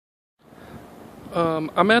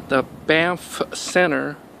I'm at the Banff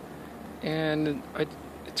Center, and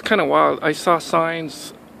it's kind of wild. I saw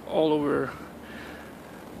signs all over,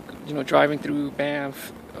 driving through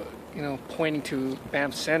Banff, pointing to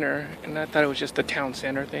Banff Center, and I thought it was just the town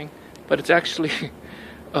center thing, but it's actually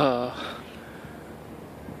a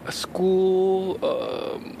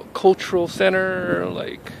school, cultural center,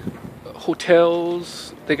 like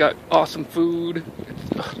hotels. They got awesome food.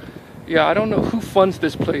 Yeah, I don't know who funds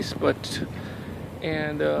this place, but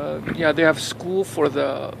yeah, they have school for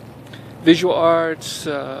the visual arts,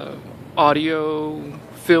 audio,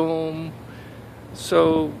 film.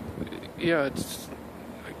 So yeah,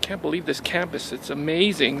 I can't believe this campus. It's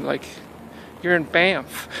amazing. Like, you're in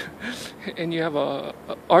Banff and you have a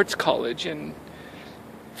arts college, and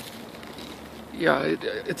yeah,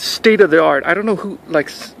 it's state of the art. I don't know who,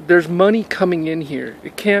 like, there's money coming in here.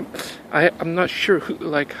 It can't, I'm not sure who,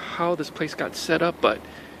 like, how this place got set up, but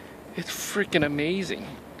it's freaking amazing.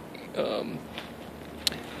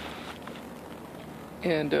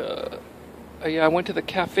 Yeah, I went to the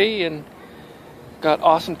cafe and got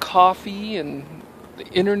awesome coffee, and the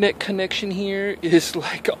internet connection here is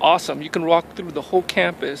like awesome. You can walk through the whole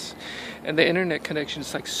campus and the internet connection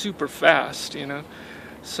is like super fast,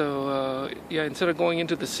 So yeah, instead of going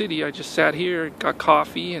into the city, I just sat here, got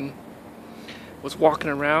coffee, and was walking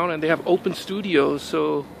around. And they have open studios,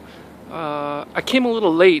 so I came a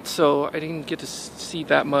little late, so I didn't get to see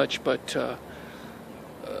that much. But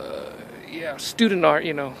yeah, student art,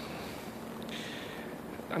 I'm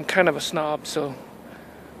kind of a snob, so.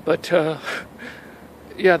 But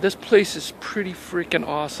yeah, this place is pretty freaking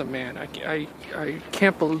awesome, man. I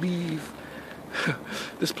can't believe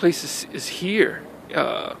this place is here.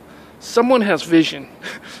 Someone has vision.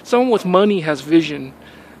 Someone with money has vision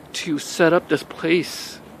to set up this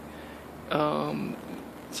place.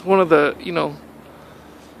 It's one of the,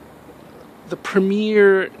 the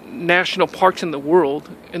premier national parks in the world,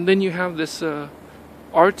 and then you have this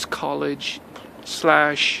arts college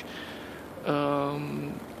slash.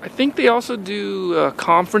 I think they also do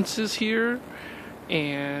conferences here,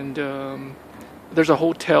 and there's a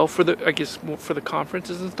hotel for for the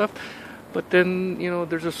conferences and stuff. But then,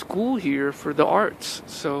 there's a school here for the arts.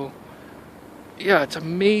 So, yeah, it's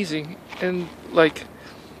amazing. And, like,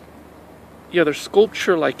 yeah, there's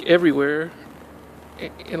sculpture, like, everywhere.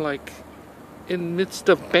 And like, in midst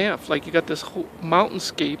of Banff, like, you got this whole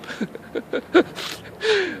mountainscape.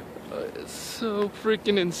 It's so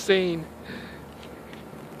freaking insane.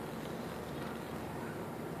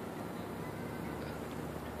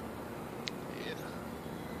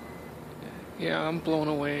 Yeah, I'm blown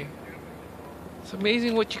away. It's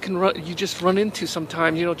amazing what you just run into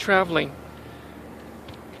sometimes, traveling.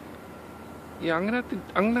 Yeah, I'm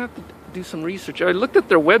gonna have to do some research. I looked at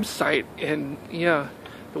their website, and yeah,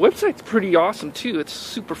 the website's pretty awesome too. It's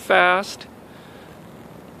super fast,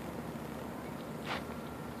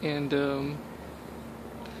 and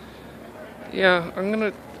yeah,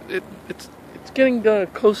 it's getting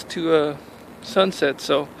close to sunset,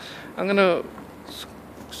 so I'm gonna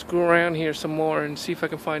screw around here some more and see if I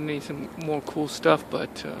can find some more cool stuff.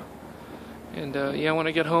 But yeah, when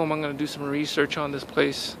I get home, I'm gonna do some research on this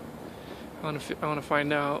place. I want to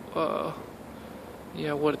find out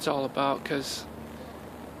yeah, what it's all about, because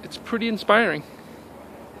it's pretty inspiring.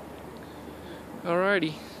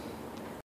 Alrighty.